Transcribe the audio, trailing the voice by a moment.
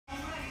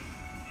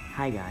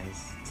Hi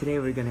guys, today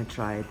we're gonna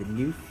try the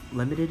new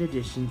limited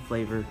edition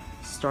flavor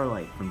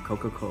Starlight from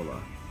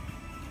Coca-Cola.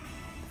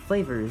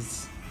 Flavor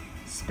is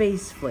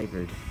space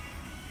flavored,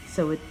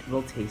 so it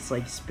will taste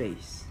like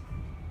space.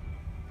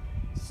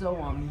 So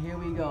here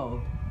we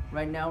go.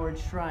 Right now we're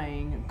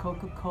trying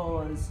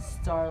Coca-Cola's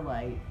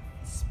Starlight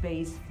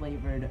space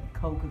flavored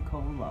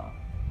Coca-Cola.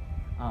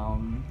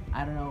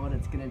 I don't know what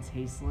it's gonna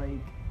taste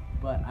like,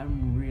 but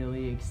I'm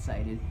really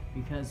excited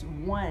because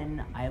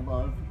 1, I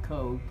love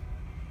Coke.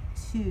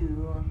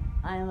 2,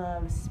 I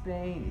love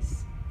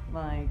space.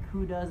 Like,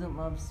 who doesn't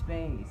love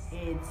space?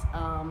 It's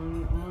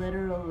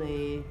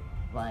literally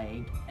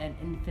like an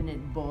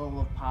infinite bowl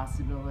of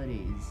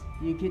possibilities.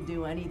 You could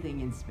do anything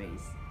in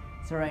space.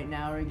 So right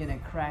now we're gonna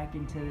crack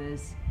into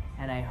this,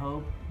 and I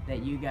hope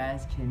that you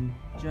guys can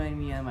join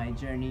me on my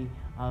journey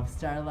of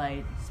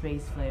Starlight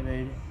space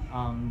flavored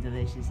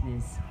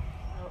deliciousness.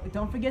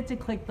 Don't forget to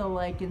click the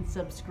like and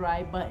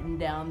subscribe button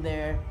down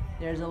there.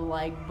 There's a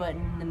like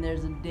button and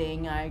there's a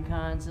ding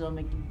icon, so it'll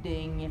make a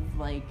ding if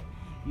like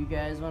you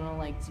guys want to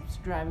like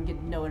subscribe and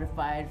get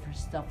notified for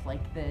stuff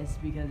like this,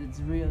 because it's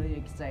really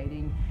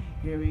exciting.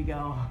 Here we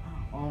go.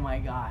 Oh my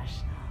gosh,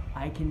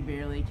 I can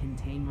barely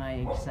contain my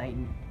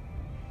excitement.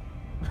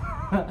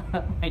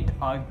 My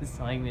dog is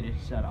telling me to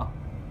shut up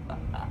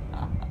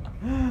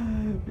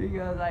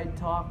because I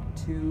talk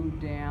too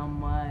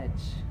damn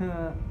much.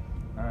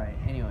 Alright,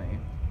 anyway,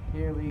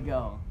 here we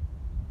go.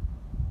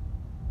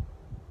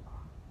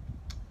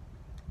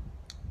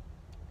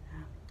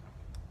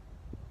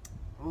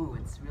 Ooh,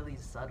 it's really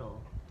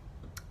subtle.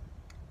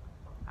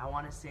 I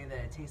want to say that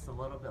it tastes a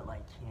little bit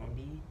like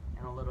candy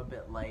and a little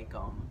bit like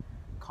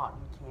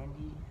cotton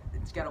candy.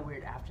 It's got a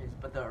weird aftertaste,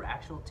 but the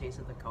actual taste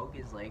of the Coke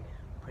is like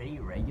pretty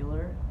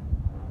regular.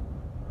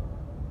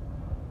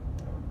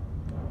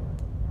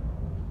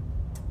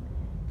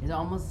 It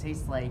almost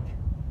tastes like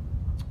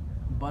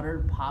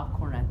buttered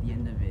popcorn at the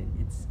end of it.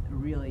 It's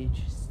really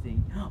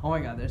interesting. Oh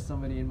my god, there's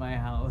somebody in my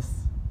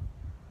house.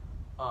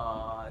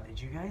 Did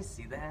you guys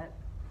see that?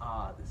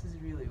 This is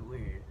really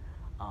weird.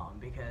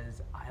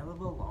 Because I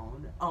live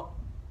alone. Oh,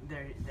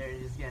 there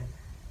it is again.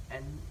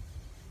 And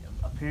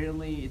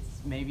apparently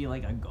it's maybe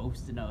like a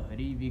ghost in a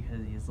hoodie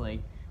because he's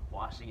like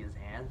washing his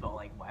hands, but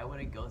like why would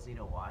a ghost need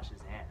to wash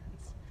his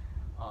hands?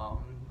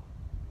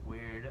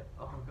 Weird.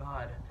 Oh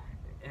god.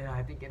 And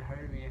I think it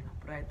hurt me,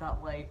 but I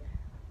thought like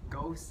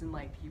ghosts and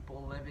like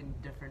people live in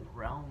different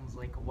realms.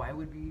 Like why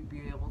would we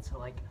be able to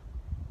like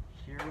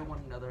hear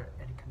one another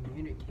and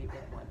communicate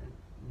with one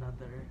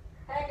another?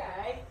 Hey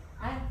guys,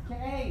 I'm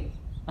Kay.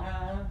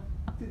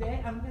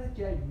 Today I'm gonna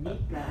try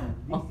Mika.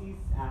 This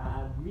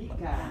is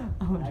Mika.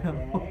 Oh no.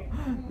 Okay.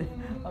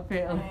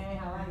 Apparently. Hey,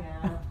 how are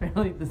you?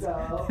 Apparently this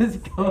Space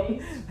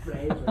ghost.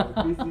 flavor.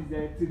 This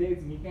is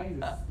today's Mika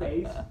is a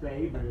space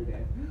flavor.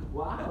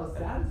 Wow,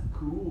 sounds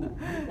cool.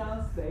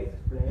 Mika space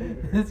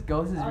flavor. This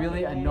ghost is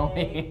really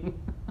annoying.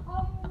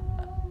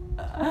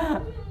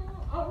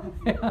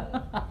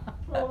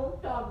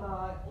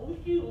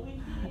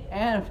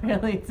 And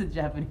apparently it's a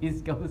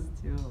Japanese ghost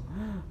too.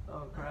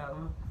 Oh crap.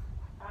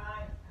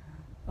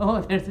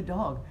 Oh, there's a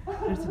dog.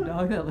 There's a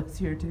dog that lives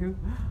here too.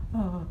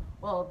 Oh.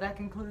 Well, that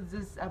concludes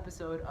this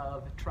episode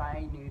of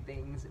Trying New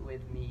Things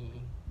with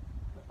me.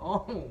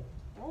 Oh.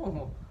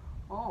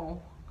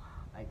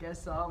 I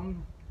guess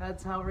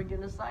that's how we're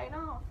gonna sign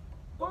off.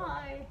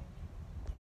 Bye.